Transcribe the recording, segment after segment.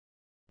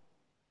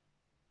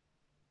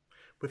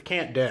With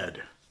Kant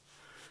dead,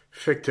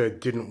 Fichte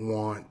didn't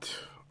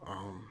want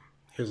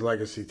his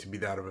legacy to be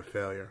that of a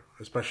failure,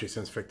 especially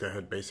since Fichte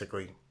had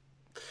basically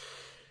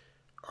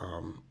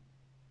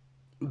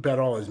bet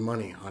all his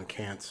money on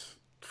Kant's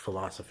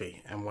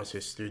philosophy and was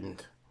his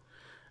student.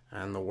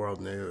 And the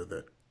world knew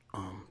that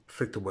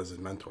Fichte was his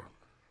mentor.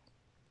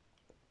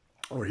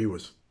 Or he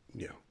was,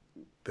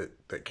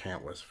 that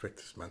Kant was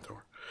Fichte's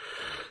mentor.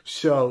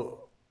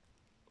 So,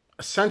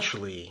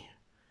 essentially,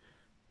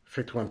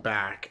 Fichte went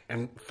back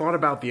and thought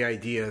about the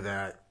idea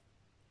that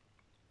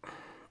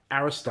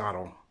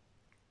Aristotle,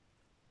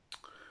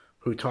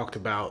 who talked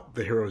about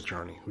the hero's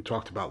journey, who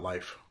talked about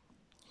life,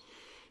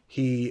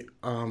 he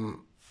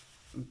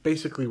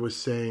basically was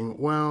saying,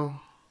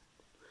 well,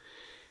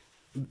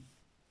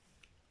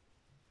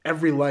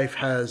 every life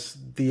has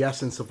the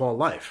essence of all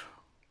life.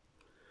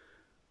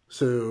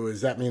 So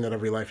does that mean that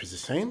every life is the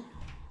same?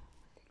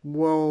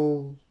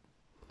 Well,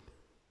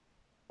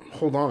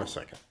 hold on a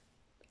second.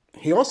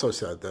 He also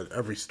said that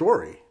every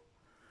story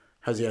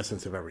has the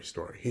essence of every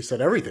story. He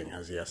said everything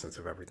has the essence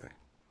of everything.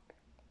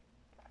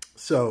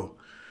 So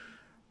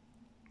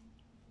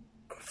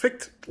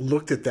Fichte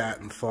looked at that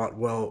and thought,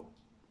 well,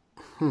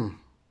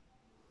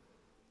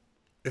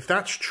 if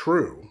that's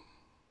true,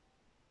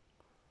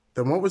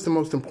 then what was the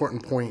most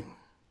important point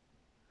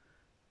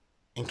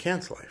in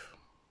Kant's life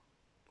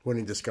when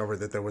he discovered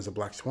that there was a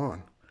black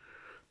swan?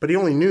 But he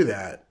only knew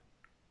that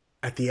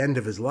at the end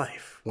of his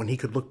life, when he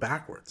could look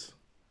backwards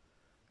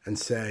and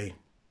say,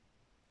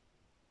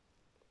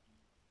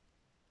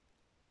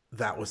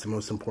 that was the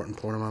most important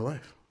point of my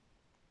life.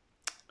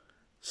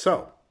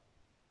 So,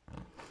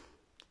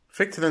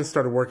 Fichte then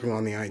started working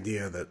on the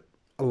idea that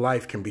a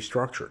life can be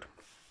structured.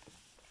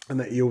 And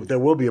that there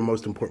will be a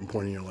most important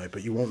point in your life,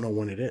 but you won't know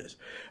when it is.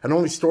 And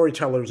only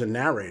storytellers and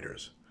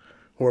narrators,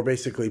 who are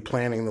basically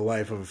planning the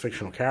life of a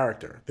fictional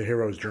character, The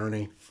Hero's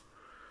Journey,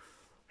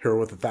 Hero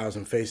with a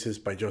Thousand Faces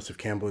by Joseph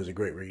Campbell is a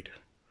great read.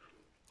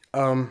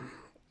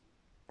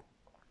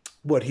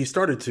 What he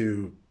started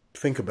to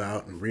think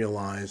about and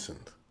realize and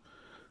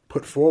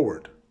put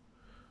forward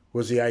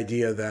was the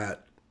idea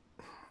that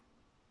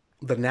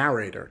the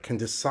narrator can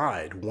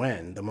decide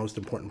when the most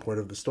important point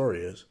of the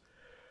story is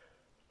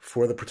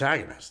for the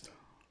protagonist.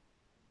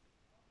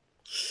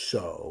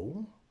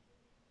 So,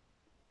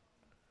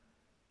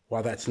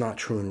 while that's not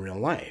true in real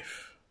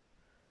life,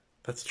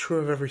 that's true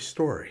of every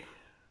story.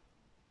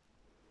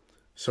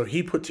 So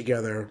he put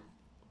together,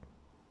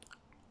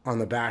 on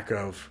the back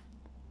of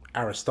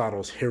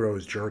Aristotle's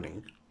hero's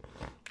journey,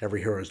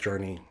 every hero's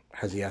journey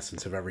has the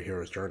essence of every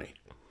hero's journey.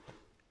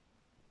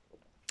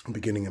 A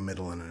beginning, a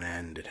middle, and an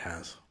end. It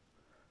has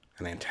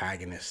an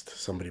antagonist,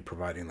 somebody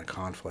providing the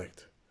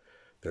conflict.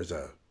 There's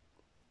a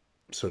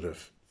sort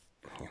of,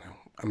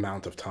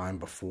 amount of time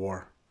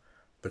before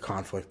the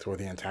conflict or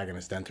the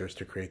antagonist enters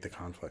to create the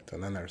conflict.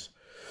 And then there's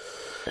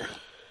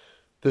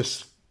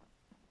this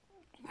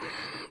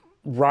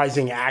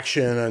rising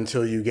action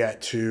until you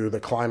get to the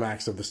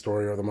climax of the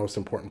story or the most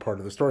important part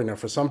of the story. Now,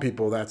 for some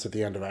people, that's at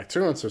the end of Act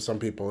 2, and so some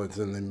people, it's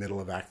in the middle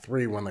of Act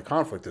 3 when the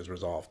conflict is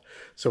resolved.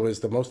 So is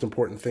the most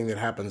important thing that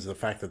happens the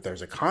fact that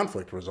there's a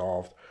conflict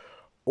resolved,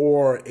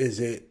 or is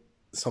it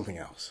something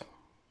else?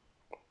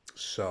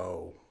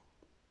 So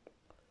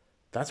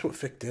that's what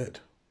Fichte did.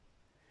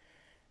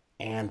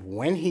 And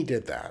when he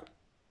did that,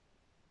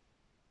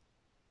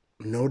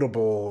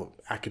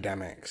 notable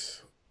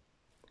academics,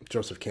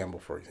 Joseph Campbell,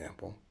 for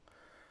example,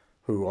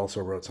 who also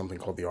wrote something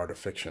called The Art of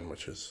Fiction,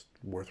 which is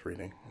worth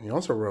reading. He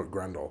also wrote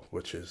Grendel,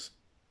 which is,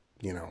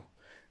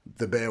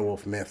 the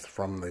Beowulf myth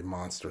from the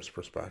monster's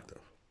perspective.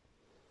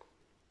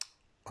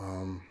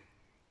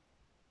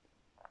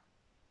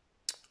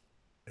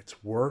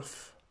 It's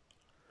worth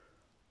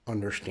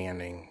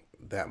understanding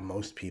that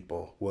most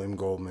people, William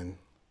Goldman,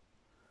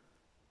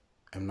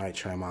 M. Night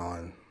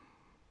Shyamalan,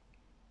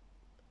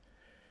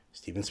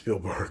 Steven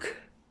Spielberg,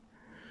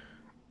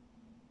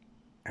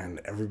 and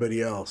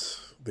everybody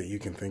else that you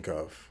can think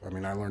of. I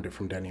mean, I learned it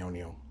from Denny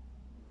O'Neil,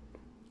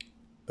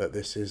 that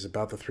this is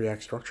about the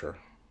 3-act structure.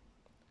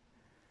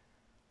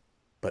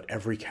 But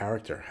every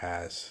character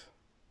has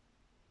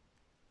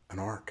an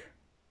arc.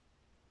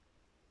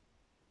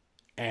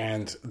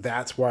 And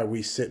that's why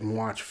we sit and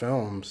watch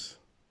films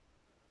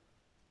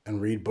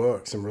and read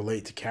books and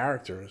relate to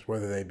characters,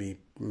 whether they be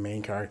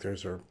main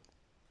characters or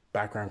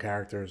background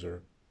characters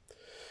or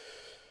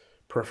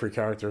periphery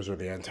characters or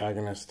the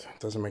antagonist. It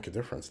doesn't make a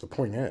difference. The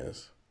point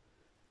is,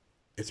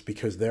 it's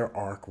because their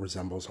arc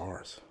resembles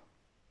ours.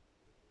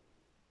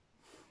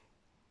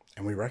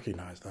 And we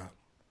recognize that.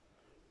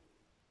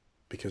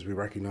 Because we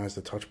recognize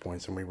the touch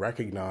points and we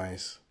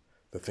recognize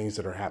the things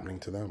that are happening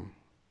to them.